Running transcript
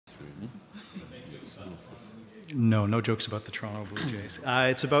jokes? No, no jokes about the Toronto Blue Jays.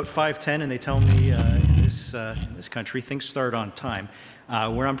 It's about 5:10, and they tell me in this country things start on time.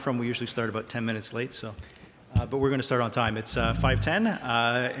 Where I'm from, we usually start about 10 minutes late, so. But we're going to start on time. It's 5:10,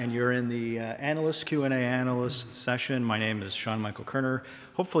 and you're in the Analyst Q&A Analyst Session. My name is Sean Michael Kerner.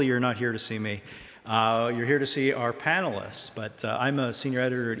 Hopefully you're not here to see me. You're here to see our panelists, but I'm a senior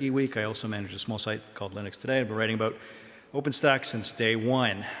editor at eWeek. I also manage a small site called Linux Today. I've been writing about OpenStack since day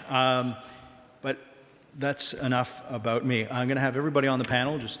one. But that's enough about me. I'm going to have everybody on the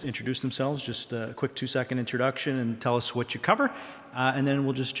panel just introduce themselves, just a quick 2-second introduction, and tell us what you cover. And then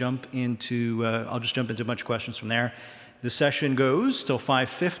we'll just jump into, I'll just jump into a bunch of questions from there. The session goes till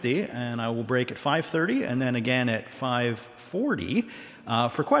 5:50, and I will break at 5:30, and then again at 5:40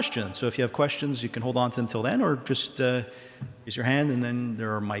 for questions. So if you have questions, you can hold on to them till then, or just raise your hand, and then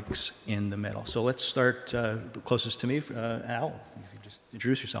there are mics in the middle. So let's start the closest to me, Al, if you just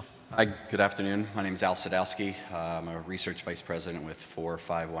introduce yourself. Hi, good afternoon. My name is Al Sadowski. I'm a research vice president with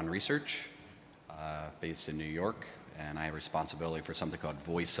 451 Research, based in New York. And I have responsibility for something called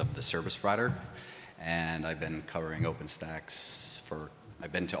Voice of the Service Provider. And I've been covering OpenStacks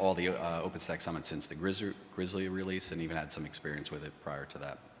I've been to all the OpenStack summits since the Grizzly release, and even had some experience with it prior to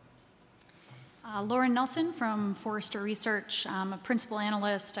that. Lauren Nelson from Forrester Research. I'm a principal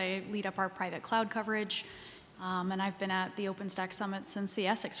analyst. I lead up our private cloud coverage. And I've been at the OpenStack summit since the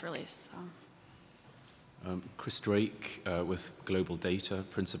Essex release. So. Chris Drake with Global Data,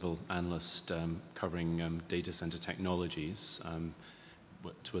 principal analyst covering data center technologies,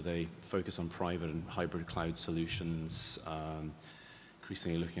 with a focus on private and hybrid cloud solutions,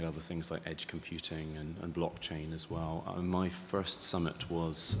 increasingly looking at other things like edge computing and blockchain as well. My first summit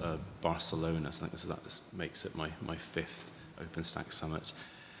was Barcelona, so I think that makes it my fifth OpenStack summit.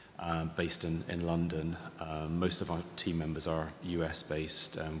 Based in London. Most of our team members are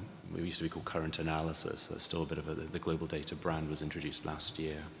US-based. We used to be called Current Analysis. So still a bit of the Global Data brand was introduced last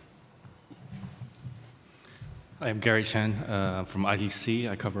year. Hi, I'm Gary Chen from IDC.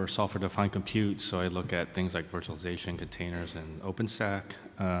 I cover software-defined compute, so I look at things like virtualization, containers, and OpenStack.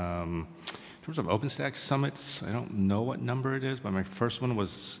 In terms of OpenStack summits, I don't know what number it is, but my first one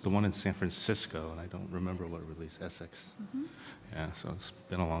was the one in San Francisco, and I don't remember what it released, Essex. Mm-hmm. Yeah, so it's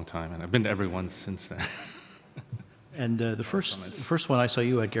been a long time, and I've been to every one since then. And the first one I saw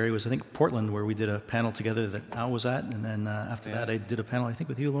you at, Gary, was I think Portland, where we did a panel together that Al was at, and then after that I did a panel, I think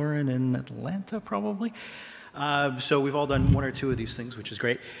with you, Lauren, in Atlanta, probably. So we've all done one or two of these things, which is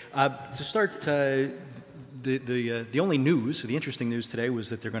great. To start, the only news, the interesting news today was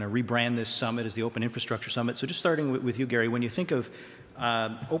that they're going to rebrand this summit as the Open Infrastructure Summit. So just starting with you, Gary, when you think of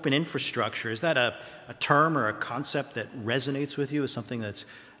open infrastructure, is that a term or a concept that resonates with you as something that's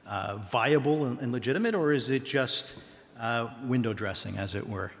viable and legitimate, or is it just window dressing, as it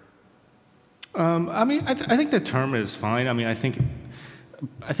were? I mean, I think the term is fine. I mean, I think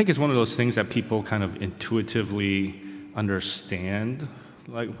it's one of those things that people kind of intuitively understand.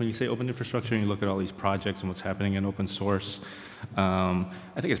 Like when you say open infrastructure and you look at all these projects and what's happening in open source, I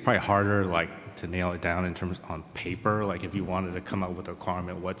think it's probably harder to nail it down in terms on paper. Like if you wanted to come up with a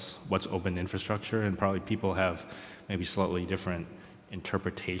requirement, what's open infrastructure, and probably people have maybe slightly different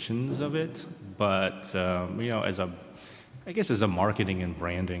interpretations of it. But you know, I guess as a marketing and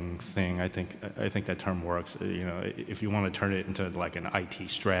branding thing, I think that term works. You know, if you want to turn it into like an IT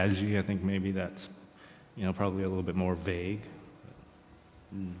strategy, I think maybe that's, you know, probably a little bit more vague.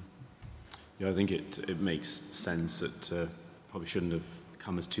 Yeah, I think it makes sense that probably shouldn't have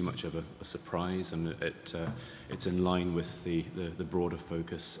come as too much of a surprise, and it's in line with the broader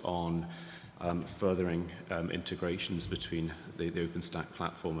focus on furthering integrations between the OpenStack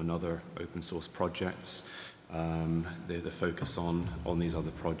platform and other open source projects, the focus on these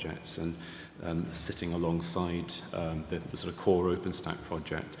other projects, and sitting alongside the sort of core OpenStack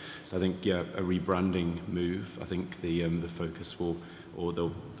project. So I think, yeah, a rebranding move. I think the focus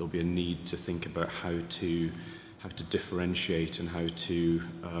there'll be a need to think about how to differentiate and how to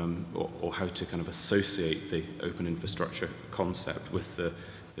or how to kind of associate the open infrastructure concept with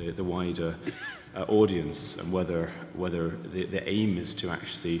the wider audience, and whether the aim is to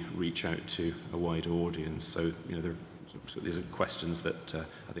actually reach out to a wider audience. So, you know, these are questions that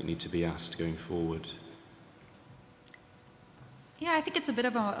I think need to be asked going forward. Yeah, I think it's a bit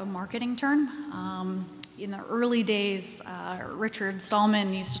of a marketing term. In the early days, Richard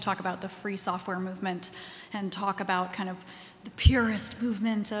Stallman used to talk about the free software movement and talk about kind of the purest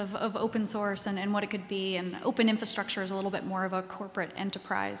movement of open source and what it could be. And open infrastructure is a little bit more of a corporate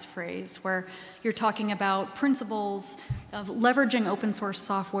enterprise phrase, where you're talking about principles of leveraging open source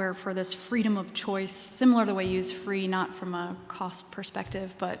software for this freedom of choice, similar to the way you use free, not from a cost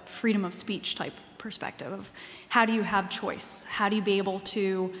perspective, but freedom of speech type perspective of how do you have choice? How do you be able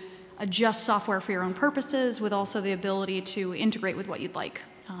to adjust software for your own purposes with also the ability to integrate with what you'd like?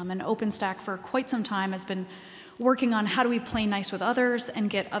 And OpenStack for quite some time has been working on how do we play nice with others and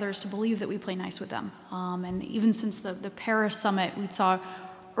get others to believe that we play nice with them. And even since the Paris summit, we saw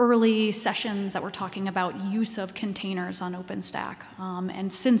early sessions that were talking about use of containers on OpenStack.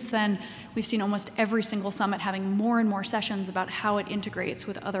 And since then, we've seen almost every single summit having more and more sessions about how it integrates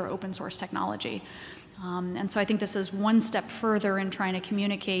with other open source technology. And so I think this is one step further in trying to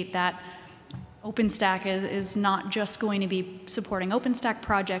communicate that OpenStack is not just going to be supporting OpenStack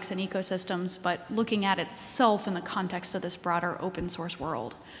projects and ecosystems, but looking at itself in the context of this broader open source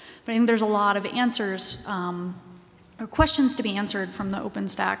world. But I think there's a lot of answers or questions to be answered from the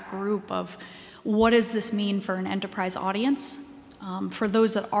OpenStack group of what does this mean for an enterprise audience, for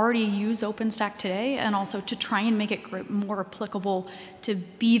those that already use OpenStack today, and also to try and make it more applicable to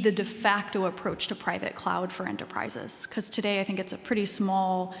be the de facto approach to private cloud for enterprises. Because today I think it's a pretty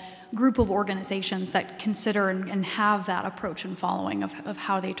small group of organizations that consider and have that approach and following of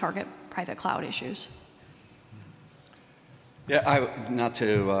how they target private cloud issues. Yeah,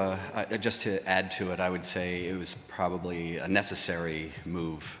 just to add to it, I would say it was probably a necessary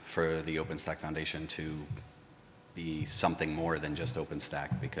move for the OpenStack Foundation to be something more than just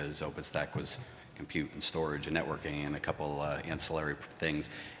OpenStack, because OpenStack was compute and storage and networking and a couple ancillary things.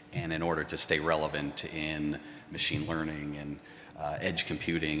 And in order to stay relevant in machine learning and edge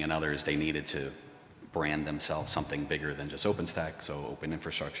computing and others, they needed to brand themselves something bigger than just OpenStack. So open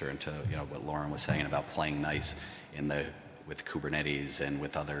infrastructure, and to what Lauren was saying about playing nice with Kubernetes and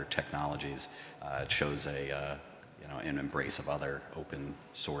with other technologies, it shows an embrace of other open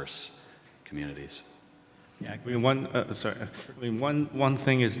source communities. Yeah, I mean, one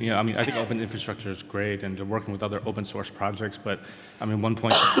thing is, I think open infrastructure is great, and working with other open source projects. But I mean, one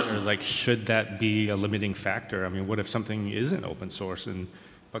point, should that be a limiting factor? I mean, what if something isn't open source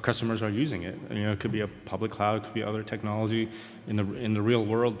but customers are using it? It could be a public cloud, it could be other technology. In the real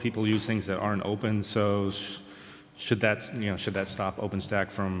world, people use things that aren't open. So should that stop OpenStack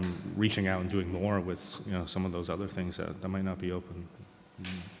from reaching out and doing more with some of those other things that might not be open?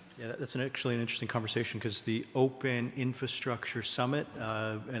 Yeah, that's actually an interesting conversation, because the Open Infrastructure Summit,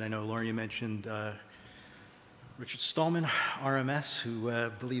 and I know, Lauren, you mentioned Richard Stallman, RMS, who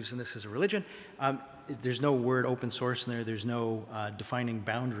believes in this as a religion. There's no word open source in there. There's no defining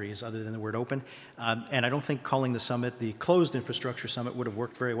boundaries other than the word open. And I don't think calling the summit the Closed Infrastructure Summit would have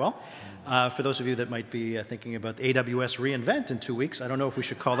worked very well. For those of you that might be thinking about the AWS reInvent in 2 weeks, I don't know if we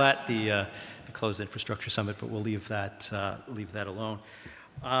should call that the Closed Infrastructure Summit, but we'll leave that alone.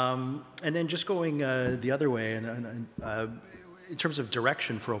 And then just going the other way, and in terms of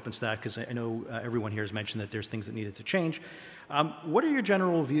direction for OpenStack, because I know everyone here has mentioned that there's things that needed to change. What are your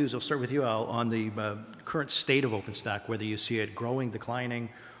general views? I'll start with you, Al, on the current state of OpenStack, whether you see it growing, declining,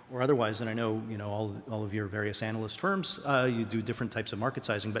 or otherwise. And I know all of your various analyst firms, you do different types of market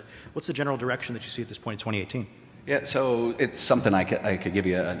sizing, but what's the general direction that you see at this point in 2018? Yeah, so it's something I could give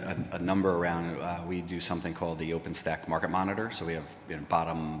you a number around. We do something called the OpenStack Market Monitor. So we have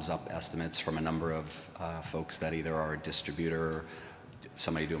bottoms-up estimates from a number of folks that either are a distributor,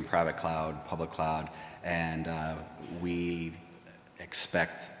 somebody doing private cloud, public cloud, and we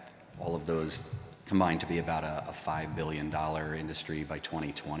expect all of those combined to be about a $5 billion industry by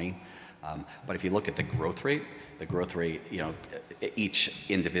 2020. But if you look at the growth rate, each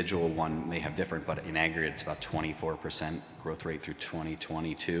individual one may have different, but in aggregate, it's about 24% growth rate through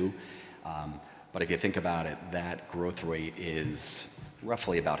 2022. But if you think about it, that growth rate is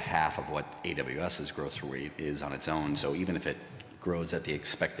roughly about half of what AWS's growth rate is on its own. So even if it grows at the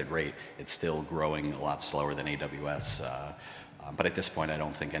expected rate, it's still growing a lot slower than AWS. But at this point, I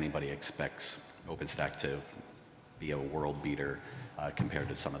don't think anybody expects OpenStack to be a world beater. Compared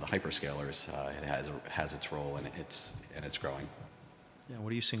to some of the hyperscalers, it has its role, and it's growing. Yeah,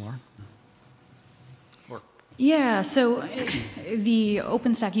 what are you seeing, Lauren? Yeah, so the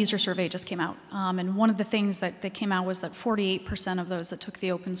OpenStack user survey just came out, and one of the things that came out was that 48% of those that took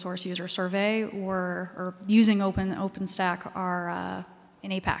the open source user survey or using OpenStack are in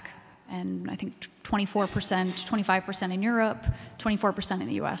APAC, and I think 24%, 25% in Europe, 24% in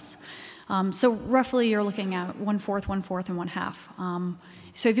the US. So roughly you're looking at 1/4, 1/4, and 1/2.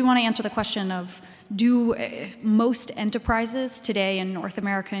 So if you want to answer the question of do most enterprises today in North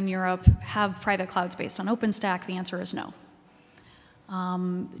America and Europe have private clouds based on OpenStack, the answer is no.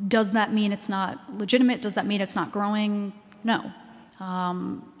 Does that mean it's not legitimate? Does that mean it's not growing? No.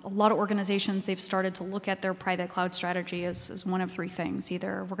 A lot of organizations, they've started to look at their private cloud strategy as one of three things.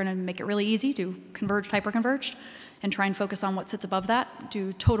 Either we're going to make it really easy, do converged, hyper-converged, and try and focus on what sits above that,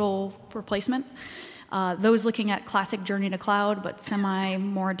 do total replacement. Those looking at classic journey to cloud, but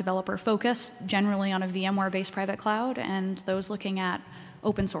more developer focused, generally on a VMware-based private cloud, and those looking at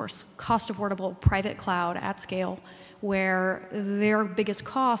open source, cost affordable private cloud at scale, where their biggest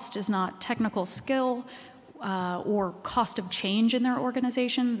cost is not technical skill or cost of change in their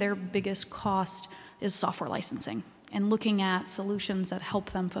organization. Their biggest cost is software licensing and looking at solutions that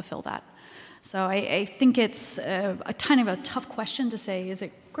help them fulfill that. So I think it's a kind of a tough question to say, is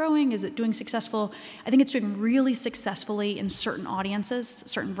it growing, is it doing successful? I think it's doing really successfully in certain audiences,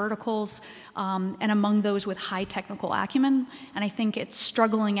 certain verticals, and among those with high technical acumen, and I think it's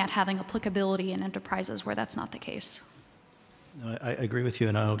struggling at having applicability in enterprises where that's not the case. I agree with you,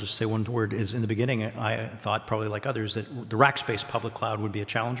 and I'll just say one word. Is in the beginning, I thought, probably like others, that the Rackspace public cloud would be a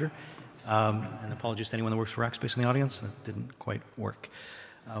challenger. And apologies to anyone that works for Rackspace in the audience. That didn't quite work.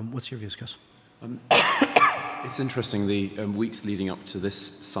 What's your views, Gus? It's interesting, the weeks leading up to this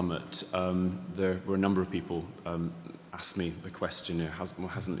summit, there were a number of people asked me the question, you're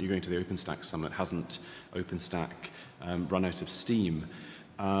going to the OpenStack summit, hasn't OpenStack run out of steam?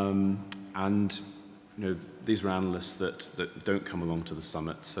 And these were analysts that don't come along to the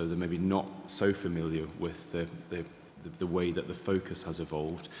summit, so they're maybe not so familiar with the way that the focus has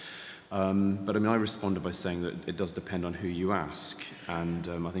evolved. But I mean, I responded by saying that it does depend on who you ask, and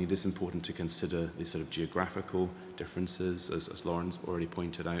I think it is important to consider the sort of geographical differences, as Lauren's already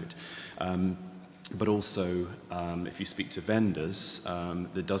pointed out. But also, if you speak to vendors,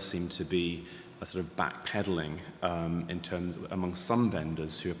 there does seem to be a sort of backpedaling in terms of, among some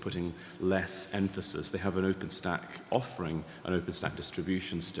vendors who are putting less emphasis. They have an OpenStack offering, an OpenStack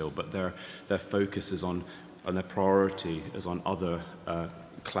distribution still, but their focus is on, and their priority is on other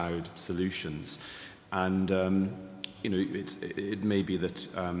cloud solutions. And it may be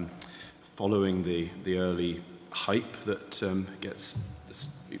that following the early hype that gets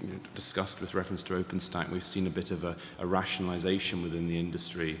discussed with reference to OpenStack, we've seen a bit of a rationalization within the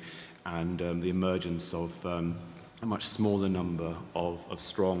industry, and the emergence of a much smaller number of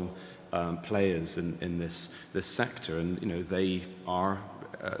strong players in this sector, and they are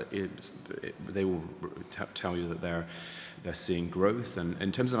they will tell you that they're seeing growth. And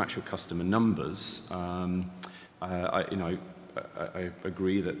in terms of actual customer numbers, I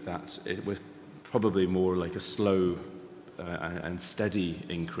agree that it was probably more like a slow and steady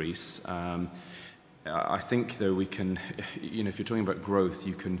increase. I think, though, we can, if you're talking about growth,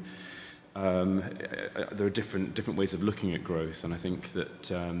 you can, there are different ways of looking at growth, and I think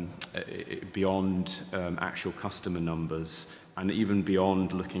that beyond actual customer numbers, and even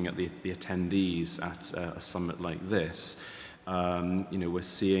beyond looking at the attendees at a summit like this, we're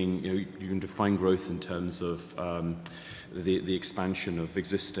seeing, you can define growth in terms of the expansion of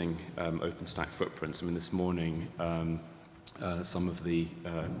existing OpenStack footprints. I mean, this morning, some of the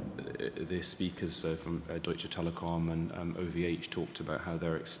speakers from Deutsche Telekom and OVH talked about how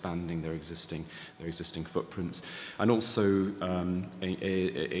they're expanding their existing footprints, and also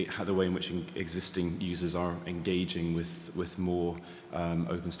the way in which existing users are engaging with more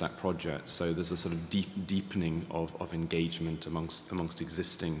OpenStack projects. So there's a sort of deepening of engagement amongst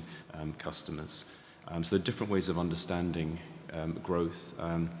existing customers. So different ways of understanding growth.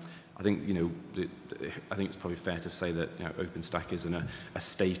 I think it's probably fair to say that OpenStack is in a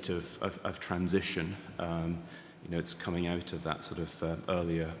state of transition. It's coming out of that sort of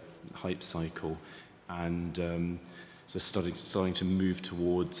earlier hype cycle, and so starting to move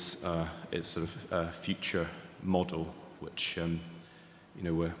towards its sort of future model, which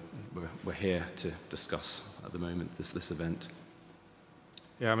we're here to discuss at the moment. This event.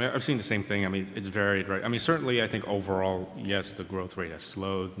 Yeah, I mean, I've seen the same thing. I mean, it's varied, right? I mean, certainly, I think overall, yes, the growth rate has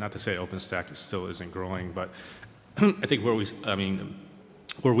slowed. Not to say OpenStack still isn't growing, but I think where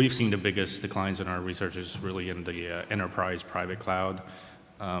we've seen the biggest declines in our research is really in the enterprise private cloud.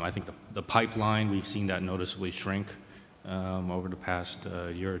 I think the pipeline, we've seen that noticeably shrink over the past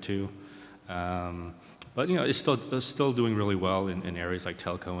year or two. But it's still doing really well in areas like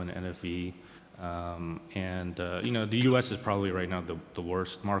telco and NFV. The U.S. is probably right now the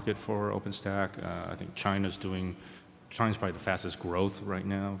worst market for OpenStack. I think China's probably the fastest growth right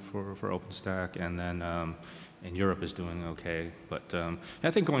now for OpenStack, and then and Europe is doing okay. But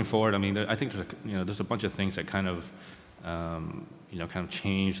I think going forward, I mean, I think there's a bunch of things that kind of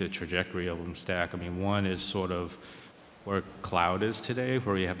change the trajectory of OpenStack. I mean, one is sort of where cloud is today,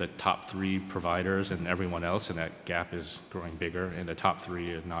 where you have the top 3 providers and everyone else, and that gap is growing bigger, and the top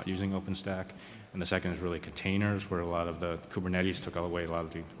 3 are not using OpenStack. And the second is really containers, where a lot of the Kubernetes took away a lot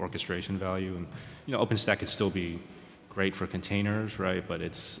of the orchestration value. And OpenStack could still be great for containers, right? But I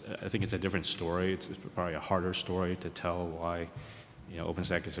think it's a different story. It's probably a harder story to tell why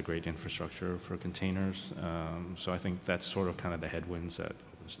OpenStack is a great infrastructure for containers. So I think that's sort of kind of the headwinds that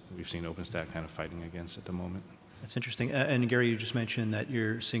we've seen OpenStack kind of fighting against at the moment. That's interesting. And Gary, you just mentioned that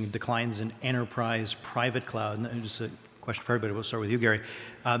you're seeing declines in enterprise private cloud. And just a question for everybody. We'll start with you, Gary.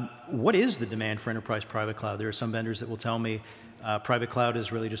 What is the demand for enterprise private cloud? There are some vendors that will tell me private cloud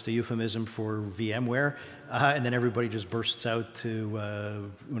is really just a euphemism for VMware, and then everybody just bursts out to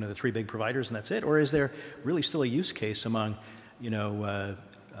one of the 3 big providers, and that's it. Or is there really still a use case among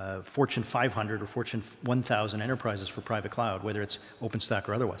Fortune 500 or Fortune 1000 enterprises for private cloud, whether it's OpenStack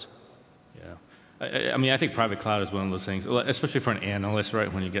or otherwise? Yeah. I mean, I think private cloud is one of those things, especially for an analyst,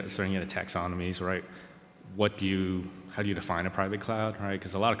 right? When you get starting into taxonomies, right? How do you define a private cloud, right?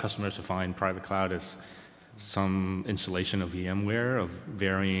 Because a lot of customers define private cloud as some installation of VMware of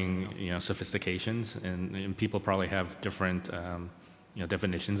varying, sophistications, and people probably have different,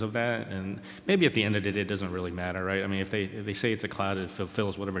 definitions of that. And maybe at the end of the day, it doesn't really matter, right? I mean, if they say it's a cloud, it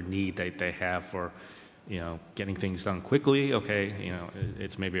fulfills whatever need they have for, getting things done quickly. Okay,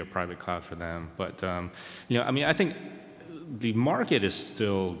 it's maybe a private cloud for them. But I mean, I think the market is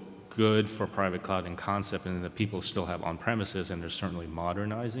still good for private cloud in concept, and that people still have on-premises, and they're certainly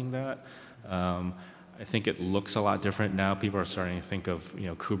modernizing that. I think it looks a lot different now. People are starting to think of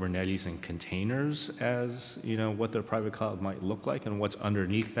Kubernetes and containers as what their private cloud might look like, and what's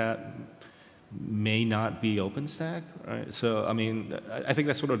underneath that may not be OpenStack, right? So I mean, I think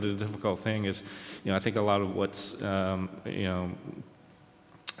that's sort of the difficult thing is, I think a lot of what's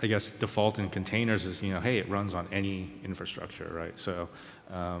I guess default in containers is, hey, it runs on any infrastructure, right? So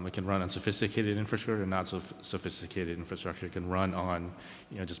it can run on sophisticated infrastructure and not so sophisticated infrastructure. It can run on,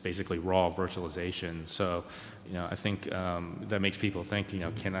 just basically raw virtualization. So, I think that makes people think,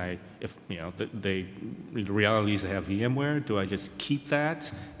 can I, if, the reality is they have VMware, do I just keep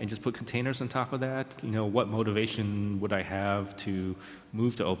that and just put containers on top of that? What motivation would I have to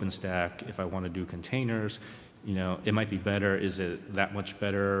move to OpenStack if I want to do containers? It might be better. Is it that much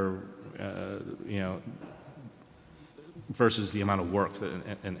better, versus the amount of work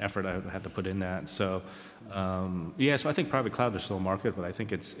and effort I would have to put in that? So, so I think private cloud is still a market, but I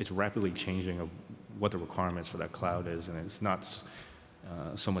think it's rapidly changing of what the requirements for that cloud is, and it's not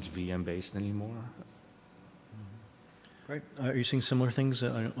so much VM based anymore. Great. Are you seeing similar things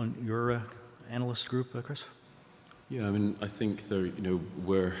on your analyst group, Chris? Yeah, I mean, I think there,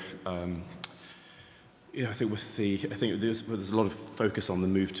 we're. I think there's a lot of focus on the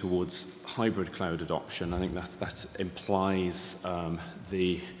move towards hybrid cloud adoption. I think that implies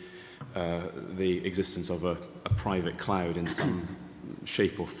the existence of a private cloud in some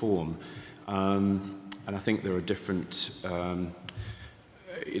shape or form, and I think there are different.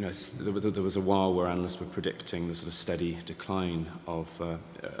 There was a while where analysts were predicting the sort of steady decline of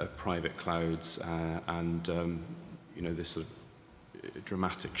private clouds and this sort of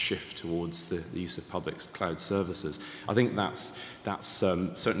dramatic shift towards the use of public cloud services. I think that's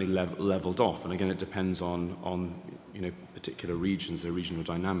certainly leveled off, and again, it depends on particular regions, their regional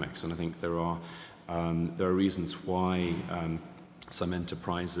dynamics, and I think there are reasons why some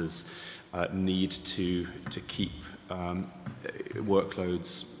enterprises need to keep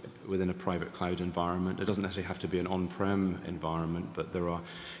workloads within a private cloud environment. It doesn't necessarily have to be an on-prem environment, but there are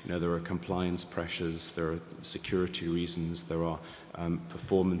compliance pressures, there are security reasons, there are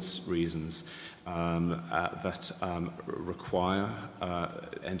performance reasons that require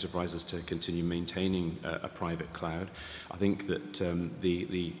enterprises to continue maintaining a private cloud. I think that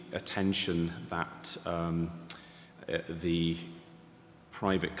the attention that the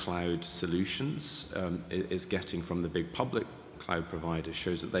private cloud solutions is getting from the big public cloud providers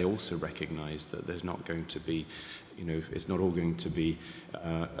shows that they also recognize that there's not going to be, it's not all going to be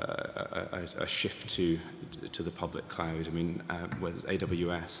a shift to the public cloud. I mean, with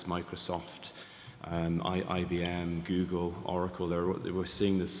AWS, Microsoft, IBM, Google, Oracle, we're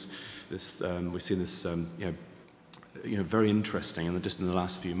seeing this very interesting, and just in the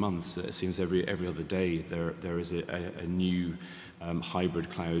last few months, it seems every other day there is a new hybrid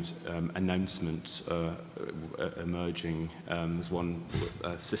cloud announcement emerging. There's one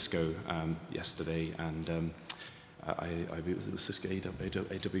with Cisco yesterday, and it was Cisco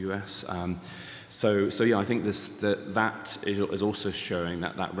AWS. So yeah, I think that is also showing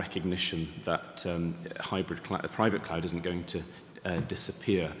that recognition that private cloud isn't going to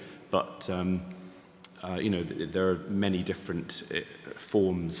disappear, but there are many different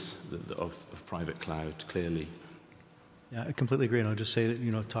forms of private cloud, clearly. Yeah, I completely agree, and I'll just say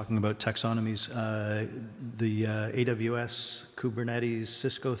that, talking about taxonomies, the AWS, Kubernetes,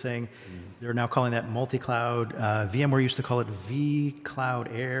 Cisco thing, they're now calling that multi-cloud. VMware used to call it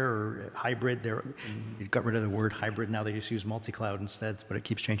vCloud Air or hybrid. You got rid of the word hybrid, now they just use multi-cloud instead, but it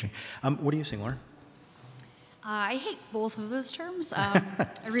keeps changing. What are you saying, Lauren? I hate both of those terms. I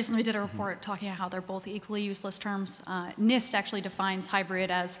recently did a report talking about how they're both equally useless terms. NIST actually defines hybrid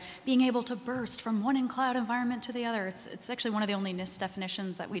as being able to burst from one in-cloud environment to the other. It's actually one of the only NIST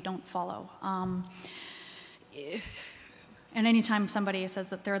definitions that we don't follow. And anytime somebody says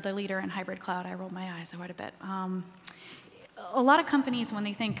that they're the leader in hybrid cloud, I roll my eyes quite a bit. A lot of companies, when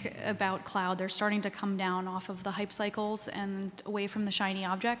they think about cloud, they're starting to come down off of the hype cycles and away from the shiny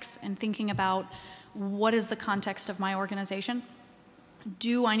objects and thinking about what is the context of my organization?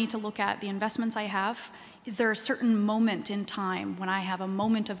 Do I need to look at the investments I have? Is there a certain moment in time when I have a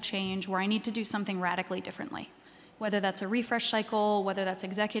moment of change where I need to do something radically differently? Whether that's a refresh cycle, whether that's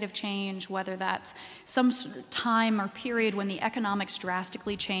executive change, whether that's some time or period when the economics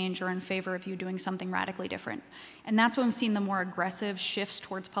drastically change or in favor of you doing something radically different. And that's when we've seen the more aggressive shifts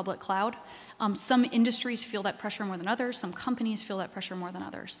towards public cloud. Some industries feel that pressure more than others. Some companies feel that pressure more than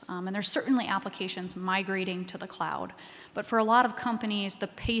others. And there's certainly applications migrating to the cloud. But for a lot of companies, the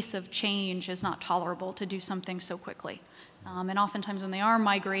pace of change is not tolerable to do something so quickly. And oftentimes when they are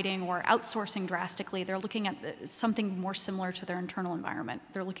migrating or outsourcing drastically, they're looking at something more similar to their internal environment.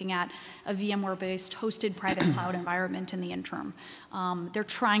 They're looking at a VMware-based hosted private cloud environment in the interim. They're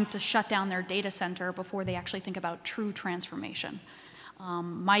trying to shut down their data center before they actually think about true transformation.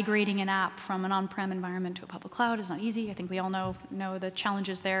 Migrating an app from an on-prem environment to a public cloud is not easy. I think we all know the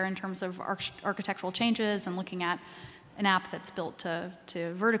challenges there in terms of architectural changes and looking at an app that's built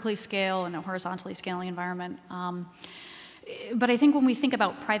to vertically scale in a horizontally scaling environment. But I think when we think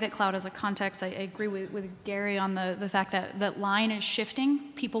about private cloud as a context, I agree with Gary on the fact that that line is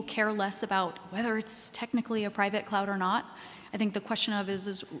shifting. People care less about whether it's technically a private cloud or not. I think the question of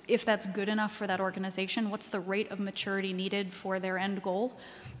is if that's good enough for that organization, what's the rate of maturity needed for their end goal?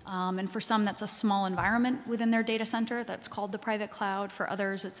 And for some, that's a small environment within their data center that's called the private cloud. For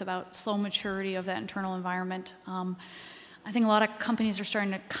others, it's about slow maturity of that internal environment. I think a lot of companies are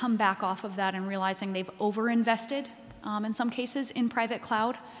starting to come back off of that and realizing they've overinvested in some cases in private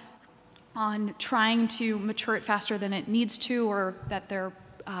cloud on trying to mature it faster than it needs to or that their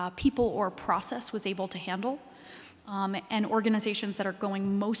people or process was able to handle. And organizations that are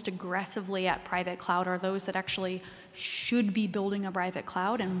going most aggressively at private cloud are those that actually should be building a private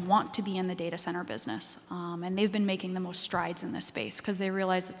cloud and want to be in the data center business. And they've been making the most strides in this space because they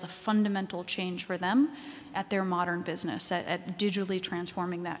realize it's a fundamental change for them at their modern business, at digitally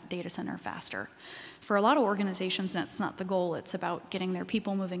transforming that data center faster. For a lot of organizations, that's not the goal. It's about getting their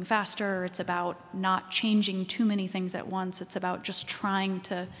people moving faster. It's about not changing too many things at once. It's about just trying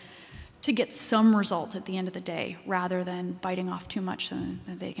to get some result at the end of the day rather than biting off too much than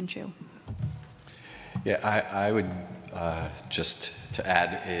they can chew. Yeah, I would just to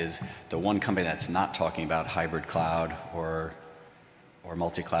add is the one company that's not talking about hybrid cloud or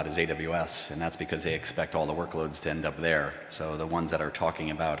multi-cloud is AWS, and that's because they expect all the workloads to end up there. So the ones that are talking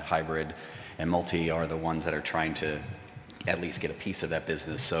about hybrid and multi are the ones that are trying to at least get a piece of that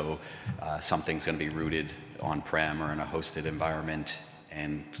business. So something's going to be rooted on-prem or in a hosted environment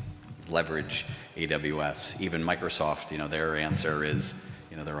and leverage AWS. Even Microsoft, their answer is,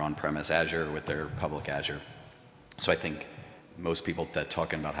 they're on-premise Azure with their public Azure. So I think most people that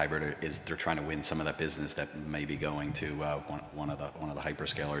talking about hybrid is they're trying to win some of that business that may be going to one of the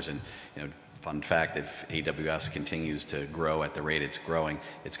hyperscalers. And fun fact, if AWS continues to grow at the rate it's growing,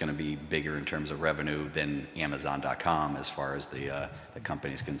 it's going to be bigger in terms of revenue than Amazon.com as far as the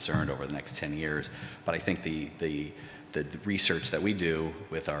company is concerned over the next 10 years. But I think the research that we do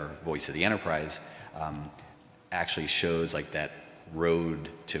with our Voice of the Enterprise actually shows like that road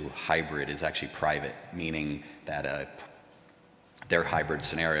to hybrid is actually private, meaning that their hybrid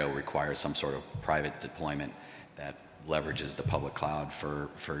scenario requires some sort of private deployment that leverages the public cloud for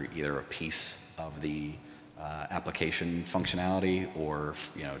either a piece of the application functionality or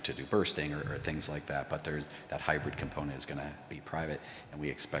to do bursting or things like that. But there's that hybrid component is going to be private, and we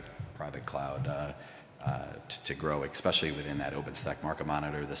expect private cloud to grow, especially within that OpenStack market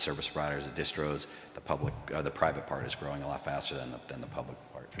monitor, the service providers, the distros. The private part is growing a lot faster than the public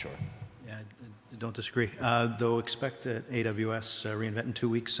part, for sure. Yeah, I don't disagree. Though expect at AWS reInvent in 2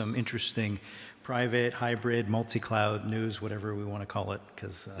 weeks some interesting private, hybrid, multi-cloud, news, whatever we want to call it,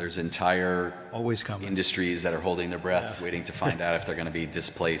 because There's entire always coming. industries that are holding their breath, waiting to find out if they're going to be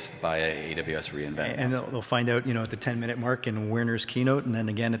displaced by a AWS reInvent. And they'll find out, at the 10-minute mark in Werner's keynote, and then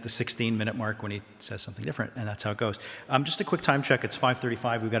again at the 16-minute mark when he says something different, and that's how it goes. Just a quick time check. It's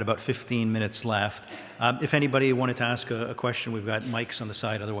 5:35. We've got about 15 minutes left. If anybody wanted to ask a question, we've got mics on the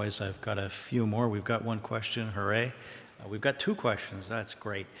side. Otherwise, I've got a few more. We've got one question. Hooray. We've got two questions. That's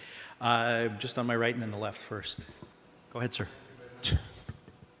great. Just on my right and then the left first. Go ahead, sir.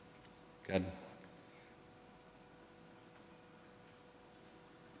 Good.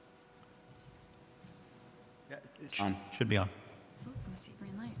 Yeah, it On. should be on. Let me see,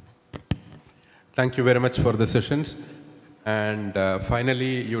 green light. Thank you very much for the sessions. And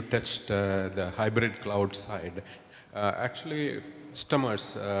finally, you touched the hybrid cloud side. Actually,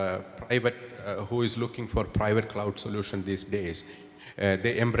 customers, private, who is looking for private cloud solution these days,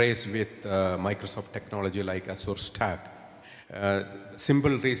 they embrace with Microsoft technology like Azure Stack. The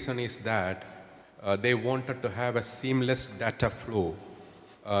simple reason is that they wanted to have a seamless data flow,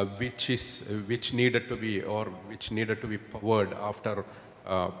 which needed to be powered after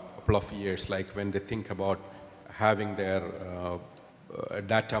a couple of years, like when they think about having their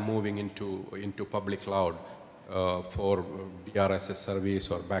data moving into public cloud for DR as a service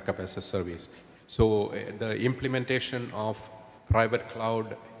or backup as a service. So the implementation of private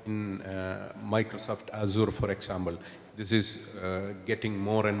cloud in Microsoft Azure, for example, this is getting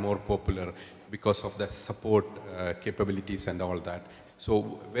more and more popular because of the support capabilities and all that. So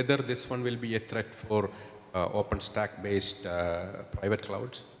whether this one will be a threat for OpenStack-based private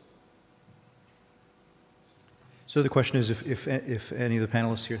clouds? So the question is if any of the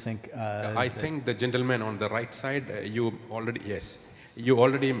panelists here think... I think the gentleman on the right side, you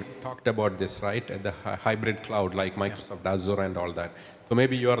already talked about this, right? The hybrid cloud like Microsoft Azure and all that. So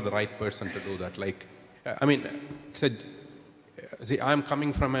maybe you are the right person to do that. Like, I mean, see, I'm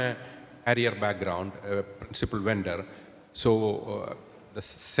coming from a carrier background, a principal vendor. So the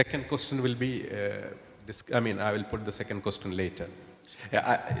second question will be, I will put the second question later.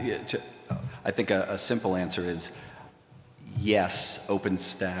 I think a simple answer is yes,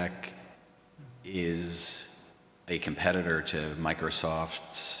 OpenStack is a competitor to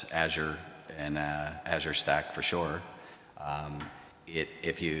Microsoft's Azure and Azure Stack for sure.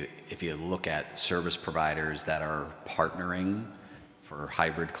 If you look at service providers that are partnering for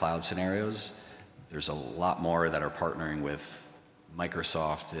hybrid cloud scenarios, there's a lot more that are partnering with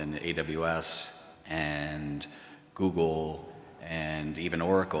Microsoft and AWS and Google and even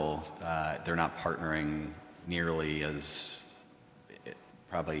Oracle. They're not partnering nearly as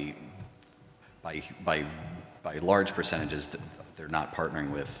probably by large percentages. They're not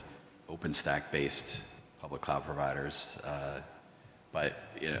partnering with OpenStack-based public cloud providers, but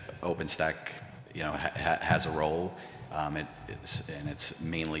OpenStack has a role. It's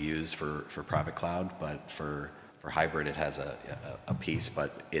mainly used for private cloud, but for hybrid it has a piece,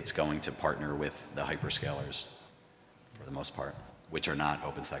 but it's going to partner with the hyperscalers for the most part, which are not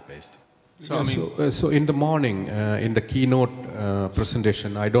OpenStack based. So in the morning, in the keynote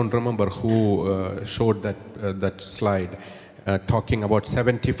presentation, I don't remember who showed that slide, talking about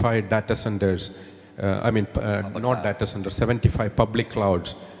 75 data centers, not data centers, 75 public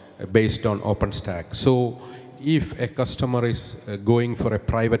clouds based on OpenStack. So if a customer is going for a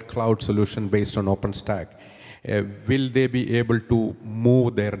private cloud solution based on OpenStack, will they be able to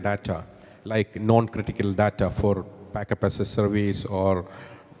move their data, like non-critical data for backup as a service or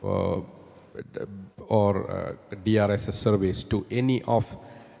DR as a service to any of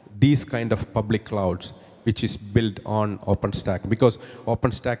these kind of public clouds which is built on OpenStack? Because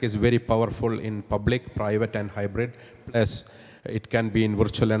OpenStack is very powerful in public, private and hybrid, plus it can be in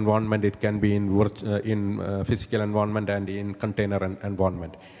virtual environment, it can be in physical environment and in container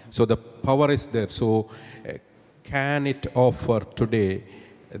environment. So the power is there. So can it offer today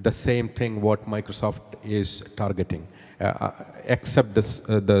the same thing what Microsoft is targeting, except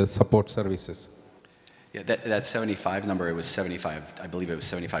the support services? Yeah, that 75 number, it was 75, I believe it was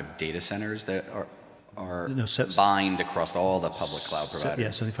 75 data centers that are combined across all the public cloud providers.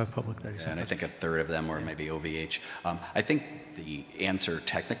 Yeah, 75 public data centers. And I think a third of them were maybe OVH. I think the answer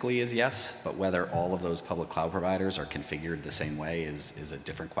technically is yes, but whether all of those public cloud providers are configured the same way is a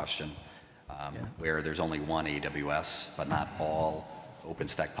different question. Where there's only one AWS, but not all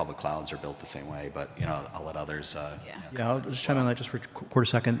OpenStack public clouds are built the same way. But I'll let others. I'll just chime in on that just for a quarter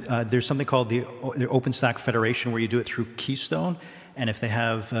second. There's something called the OpenStack Federation where you do it through Keystone, and if they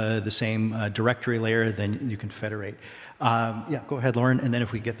have the same directory layer, then you can federate. Go ahead, Lauren, and then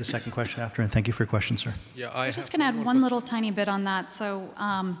if we get the second question after, and thank you for your question, sir. I'm just going to add one little tiny bit on that. So,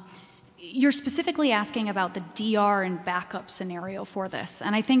 You're specifically asking about the DR and backup scenario for this,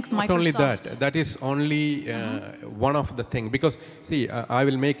 and I think Not Microsoft... only that, that is only one of the things, because see, I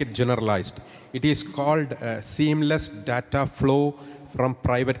will make it generalized. It is called seamless data flow from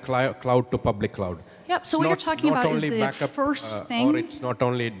private cloud to public cloud. Yep, so what you're talking about is the backup, first thing... or it's not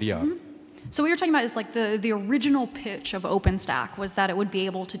only DR. So what you're talking about is like the original pitch of OpenStack was that it would be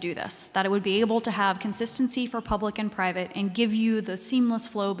able to do this, that it would be able to have consistency for public and private and give you the seamless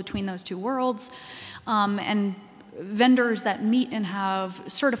flow between those two worlds. And vendors that meet and have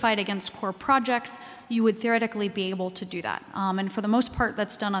certified against core projects, you would theoretically be able to do that. And for the most part,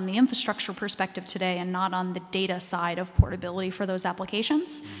 that's done on the infrastructure perspective today and not on the data side of portability for those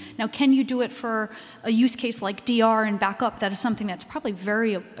applications. Now, can you do it for a use case like DR and backup? That is something that's probably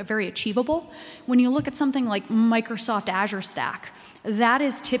very achievable. When you look at something like Microsoft Azure Stack, that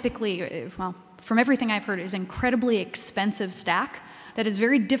is typically, well, from everything I've heard, is incredibly expensive stack that is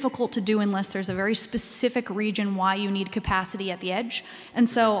very difficult to do unless there's a very specific region why you need capacity at the edge. And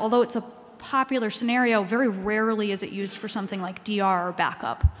so, although it's a popular scenario, very rarely is it used for something like DR or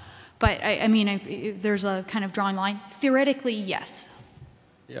backup. But I mean, there's a kind of drawing line. Theoretically, yes.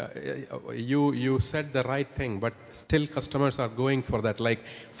 Yeah, you said the right thing, but still customers are going for that. Like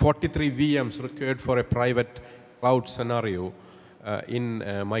 43 VMs required for a private cloud scenario in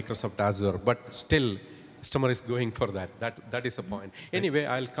Microsoft Azure, but still customer is going for that. That is the point. Anyway,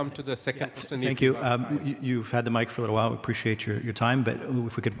 I'll come to the second question. Thank you. You've had the mic for a little while. We appreciate your time, but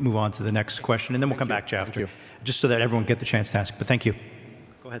if we could move on to the next question, and then we'll come back to you after, just so that everyone get the chance to ask. But thank you.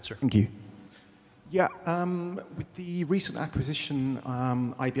 Go ahead, sir. Thank you. Yeah, with the recent acquisition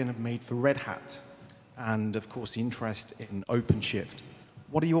IBM have made for Red Hat, and of course the interest in OpenShift,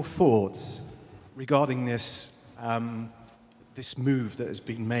 what are your thoughts regarding this, this move that has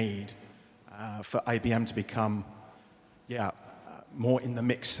been made for IBM to become, more in the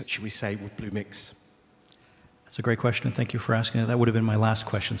mix, should we say, with Bluemix? That's a great question, and thank you for asking it. That would have been my last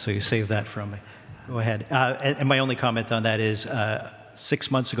question, so you saved that from me. Go ahead. And my only comment on that is 6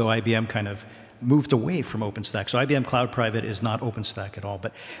 months ago, IBM kind of moved away from OpenStack. So IBM Cloud Private is not OpenStack at all,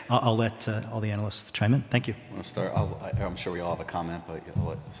 but I'll let all the analysts chime in. Thank you. I want to start? I'm sure we all have a comment, but I'll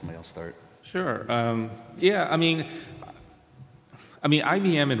let somebody else start. Sure. Yeah, I mean,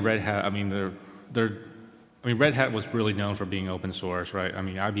 IBM and Red Hat, Red Hat was really known for being open source, right? I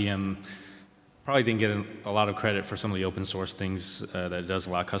mean, IBM probably didn't get a lot of credit for some of the open source things that it does. A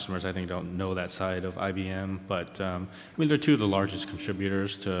lot of customers, I think, don't know that side of IBM. But, they're two of the largest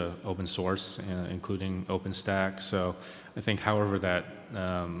contributors to open source, including OpenStack. So I think however that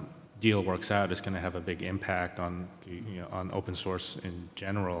deal works out is going to have a big impact on, on open source in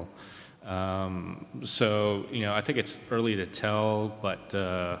general. I think it's early to tell, but,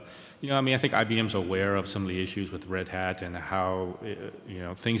 I think IBM's aware of some of the issues with Red Hat and how,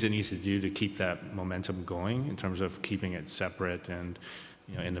 things it needs to do to keep that momentum going in terms of keeping it separate and,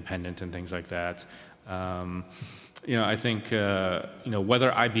 independent and things like that. I think,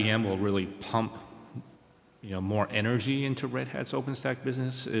 whether IBM will really pump, more energy into Red Hat's OpenStack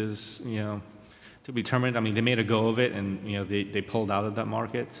business is, to be determined. I mean, they made a go of it and, they pulled out of that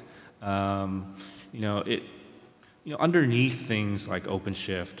market. Underneath things like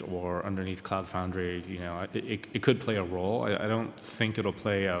OpenShift or underneath Cloud Foundry, it could play a role. I don't think it'll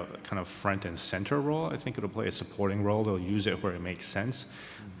play a kind of front and center role. I think it'll play a supporting role. They'll use it where it makes sense.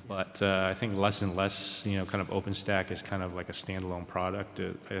 But I think less and less, kind of OpenStack is kind of like a standalone product.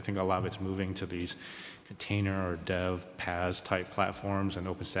 I think a lot of it's moving to these container or dev PaaS type platforms, and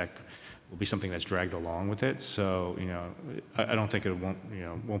OpenStack will be something that's dragged along with it. So, I don't think it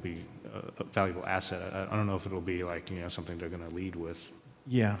won't be a valuable asset. I don't know if it'll be like, something they're going to lead with.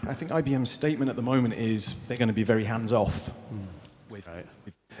 Yeah, I think IBM's statement at the moment is they're going to be very hands-off with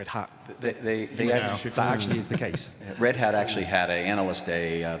Red Hat. That actually is the case. Red Hat actually had an analyst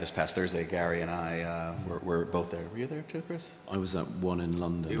day this past Thursday. Gary and I were both there. Were you there too, Chris? I was at one in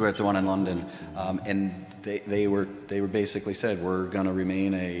London. You were at the one in London, and they were basically said we're going to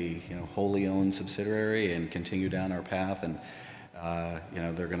remain a wholly owned subsidiary and continue down our path, and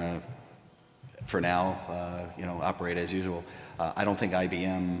they're going to, for now, operate as usual. I don't think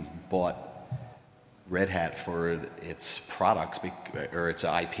IBM bought Red Hat for its products or its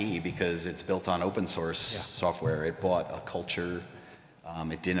IP because it's built on open source software. It bought a culture.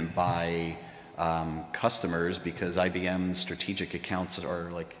 It didn't buy customers because IBM's strategic accounts are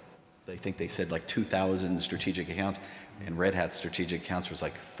like, I think they said like 2,000 strategic accounts, and Red Hat's strategic accounts was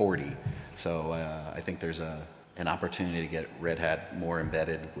like 40. So I think there's an opportunity to get Red Hat more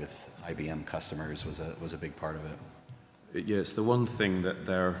embedded with IBM customers was a big part of it. Yeah, it's the one thing that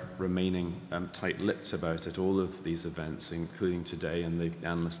they're remaining tight-lipped about at all of these events, including today and the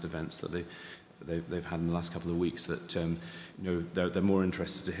analyst events that they've had in the last couple of weeks. That you know, they're more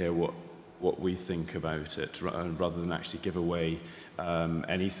interested to hear what we think about it rather than actually give away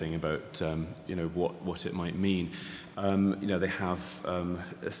anything about you know, what it might mean. You know, they have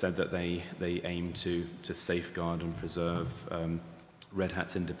said that they aim to safeguard and preserve Red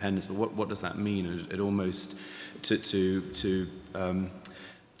Hat's independence, but what does that mean? It almost to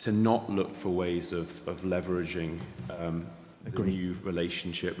not look for ways of leveraging the new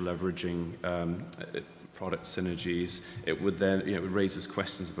relationship, leveraging product synergies. It would then, you know, it raises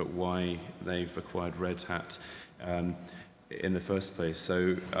questions about why they've acquired Red Hat in the first place.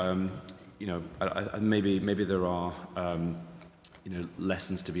 So you know, maybe there are you know,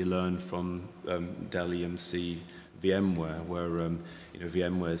 lessons to be learned from Dell EMC VMware, where you know,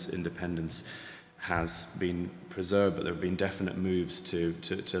 VMware's independence has been preserved, but there have been definite moves to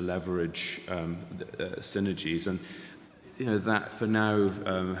leverage synergies. And you know, that for now,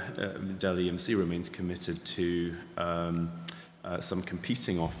 Dell EMC remains committed to some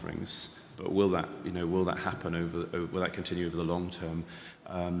competing offerings. But will that, you know, will that happen will that continue over the long term?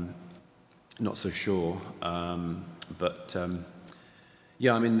 Not so sure.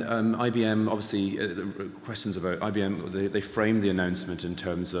 Yeah, I mean, IBM, obviously, questions about IBM, they framed the announcement in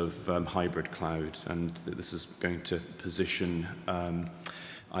terms of hybrid cloud, and this is going to position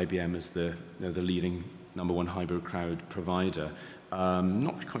IBM as the leading #1 hybrid cloud provider.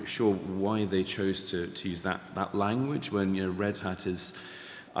 Not quite sure why they chose to use that language when, you know, Red Hat is,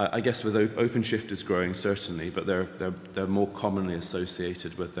 I guess with OpenShift is growing certainly, but they're more commonly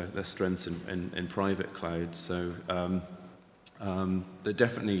associated with their strengths in private cloud. So there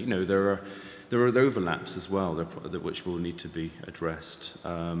definitely, you know, there are overlaps as well which will need to be addressed.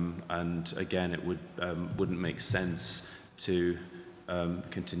 And again, it wouldn't make sense to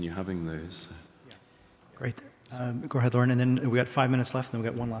continue having those. Yeah. Great. Go ahead, Lauren, and then we got 5 minutes left, and then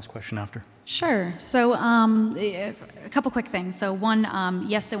we got one last question after. Sure. So a couple quick things. So one,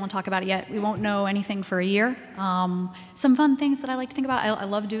 yes, they won't talk about it yet. We won't know anything for a year. Some fun things that I like to think about. I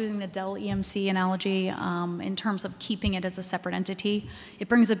love doing the Dell EMC analogy in terms of keeping it as a separate entity. It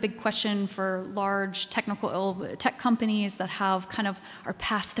brings a big question for large tech companies that have kind of are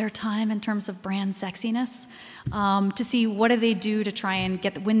past their time in terms of brand sexiness, to see what do they do to try and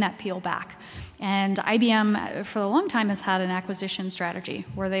win that peel back. And IBM, for a long time, has had an acquisition strategy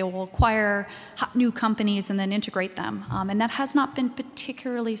where they will acquire new companies and then integrate them, and that has not been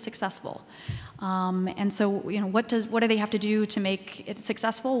particularly successful. And so, you know, what do they have to do to make it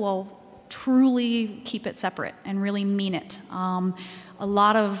successful? Well, truly keep it separate and really mean it. A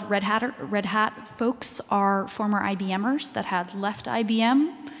lot of Red Hat folks are former IBMers that had left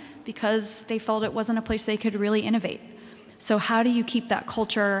IBM because they felt it wasn't a place they could really innovate. So how do you keep that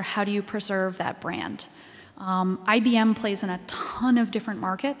culture? How do you preserve that brand? IBM plays in a ton of different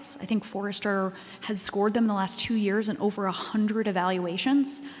markets. I think Forrester has scored them in the last 2 years in over 100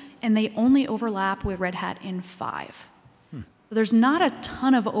 evaluations, and they only overlap with Red Hat in 5. So there's not a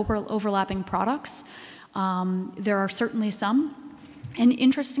ton of overlapping products. There are certainly some. And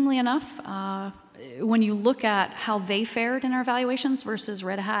interestingly enough, when you look at how they fared in our evaluations versus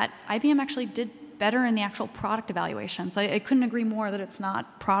Red Hat, IBM actually did better in the actual product evaluation. So I couldn't agree more that it's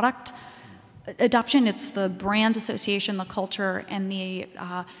not product adoption, it's the brand association, the culture, and the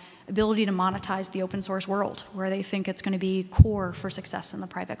ability to monetize the open source world, where they think it's going to be core for success in the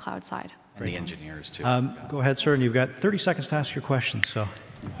private cloud side. And the engineers, too. Go ahead, sir, and you've got 30 seconds to ask your question, so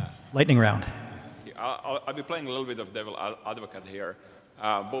lightning round. I'll be playing a little bit of devil advocate here.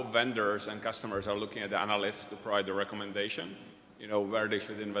 Both vendors and customers are looking at the analysts to provide the recommendation, you know, where they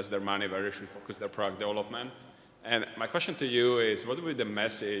should invest their money, where they should focus their product development. And my question to you is, what would be the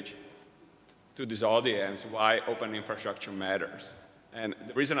message to this audience why open infrastructure matters? And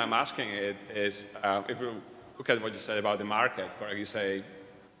the reason I'm asking it is, if you look at what you said about the market, correct? You say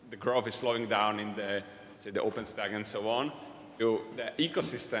the growth is slowing down in the, say, the OpenStack and so on. The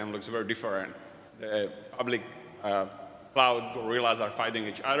ecosystem looks very different. The public cloud gorillas are fighting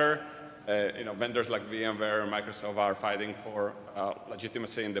each other. You know, vendors like VMware and Microsoft are fighting for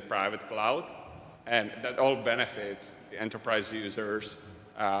legitimacy in the private cloud, and that all benefits the enterprise users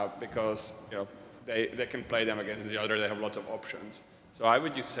because, you know, they can play them against the other. They have lots of options. So how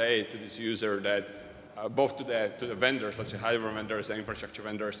would you say to this user that both to the vendors, let's say hardware vendors and infrastructure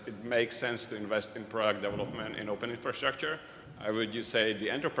vendors, it makes sense to invest in product development in open infrastructure? How would you say the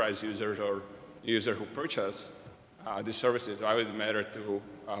enterprise users or user who purchase these services, why would it matter to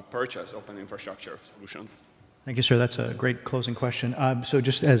purchase open infrastructure solutions? Thank you, sir. That's a great closing question. So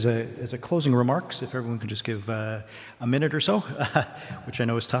just as a closing remarks, if everyone could just give a minute or so, which I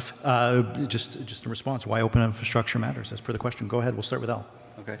know is tough, just in response, why open infrastructure matters, as per the question. Go ahead. We'll start with Al.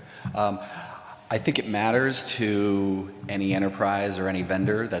 Okay. I think it matters to any enterprise or any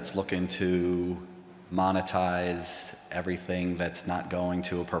vendor that's looking to monetize everything that's not going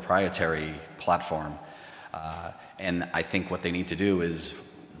to a proprietary platform. And I think what they need to do is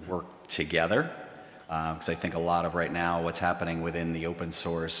work together. Because I think a lot of right now what's happening within the open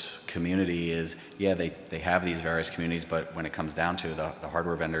source community is, yeah, they have these various communities, but when it comes down to the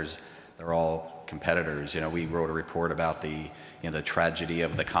hardware vendors, they're all competitors. You know, we wrote a report about the tragedy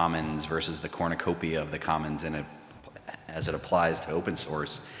of the commons versus the cornucopia of the commons as it applies to open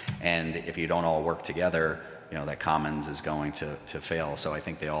source. And if you don't all work together, that commons is going to fail. So I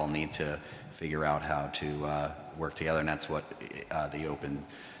think they all need to figure out how to work together, and that's what the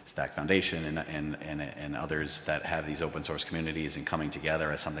OpenStack Foundation and others that have these open source communities and coming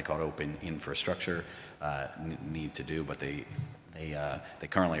together as something called open infrastructure need to do. But they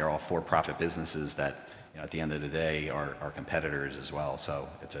currently are all for-profit businesses that, at the end of the day, are competitors as well. So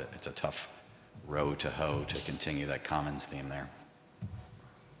it's a tough row to hoe to continue that commons theme there.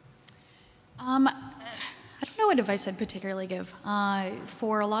 I don't know what advice I'd particularly give.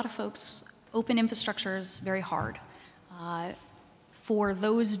 For a lot of folks, open infrastructure is very hard. For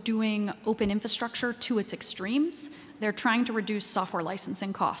those doing open infrastructure to its extremes, they're trying to reduce software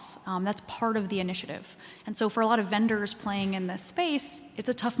licensing costs. That's part of the initiative. And so for a lot of vendors playing in this space, it's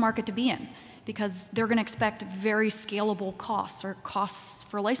a tough market to be in because they're going to expect very scalable costs or costs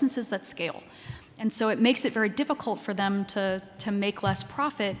for licenses that scale. And so it makes it very difficult for them to make less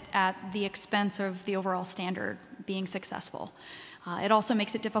profit at the expense of the overall standard being successful. It also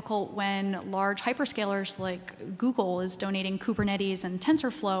makes it difficult when large hyperscalers like Google is donating Kubernetes and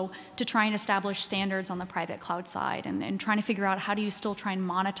TensorFlow to try and establish standards on the private cloud side and trying to figure out how do you still try and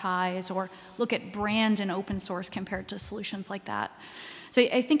monetize or look at brand and open source compared to solutions like that. So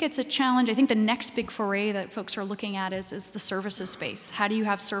I think it's a challenge. I think the next big foray that folks are looking at is the services space. How do you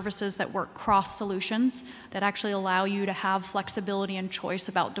have services that work cross solutions that actually allow you to have flexibility and choice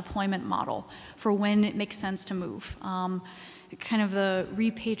about deployment model for when it makes sense to move? Kind of the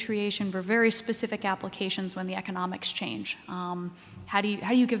repatriation for very specific applications when the economics change. How do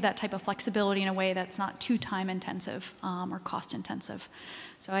you give that type of flexibility in a way that's not too time intensive or cost intensive?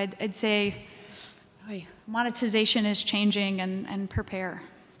 So I'd say monetization is changing and prepare.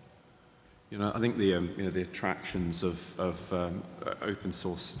 I think the attractions of open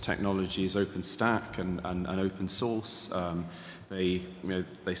source technologies, OpenStack and open source, they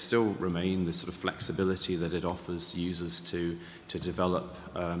still remain the sort of flexibility that it offers users to develop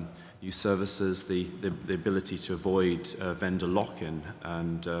new services, the ability to avoid vendor lock-in,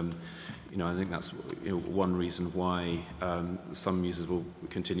 and I think that's one reason why some users will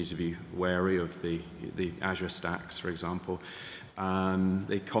continue to be wary of the Azure stacks, for example.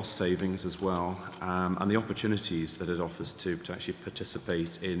 The cost savings as well, and the opportunities that it offers to actually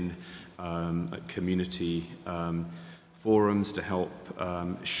participate in community forums to help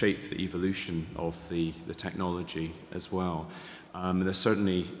shape the evolution of the technology as well. There's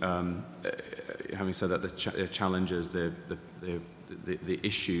certainly, having said that, the challenges, the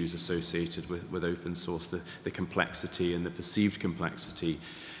issues associated with open source, the complexity and the perceived complexity,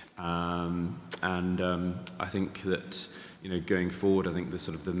 and I think that going forward, I think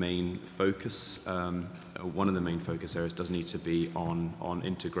the main focus, one of the main focus areas does need to be on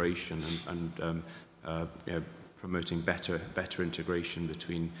integration and promoting better integration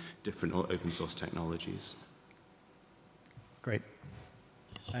between different open source technologies. Great.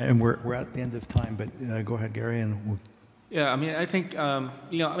 And we're at the end of time, but go ahead, Gary, and Yeah, I think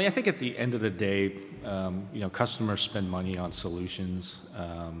I think at the end of the day, customers spend money on solutions,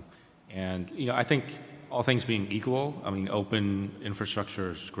 and I think all things being equal, open infrastructure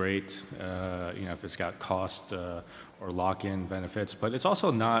is great, if it's got cost or lock-in benefits, but it's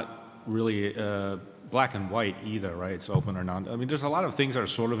also not really black and white either, right? It's open or not. There's a lot of things that are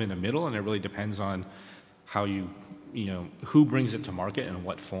sort of in the middle, and it really depends on how who brings it to market and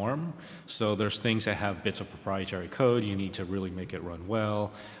what form. So there's things that have bits of proprietary code. You need to really make it run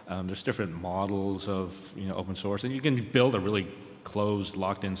well. There's different models of open source, and you can build a really closed,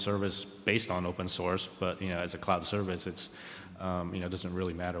 locked-in service based on open source. But as a cloud service, it's it doesn't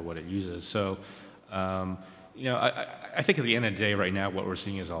really matter what it uses. So I think at the end of the day, right now, what we're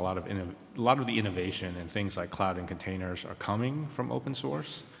seeing is a lot of the innovation and things like cloud and containers are coming from open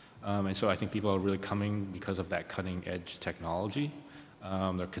source. And so I think people are really coming because of that cutting edge technology.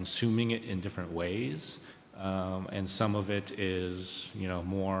 They're consuming it in different ways. and some of it is, you know,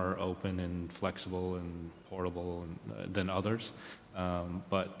 more open and flexible and portable than others.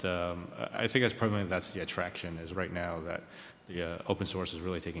 But I think that's the attraction is right now that the open source is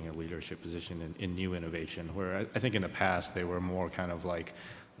really taking a leadership position in new innovation, where I think in the past they were more kind of like,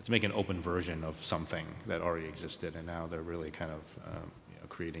 let's make an open version of something that already existed, and now they're really kind of you know,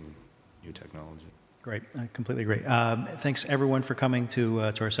 creating new technology. Great, I completely agree. Thanks everyone for coming to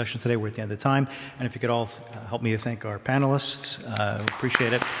our session today. We're at the end of the time, and if you could all help me to thank our panelists,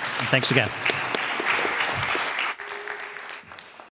 appreciate it, and thanks again.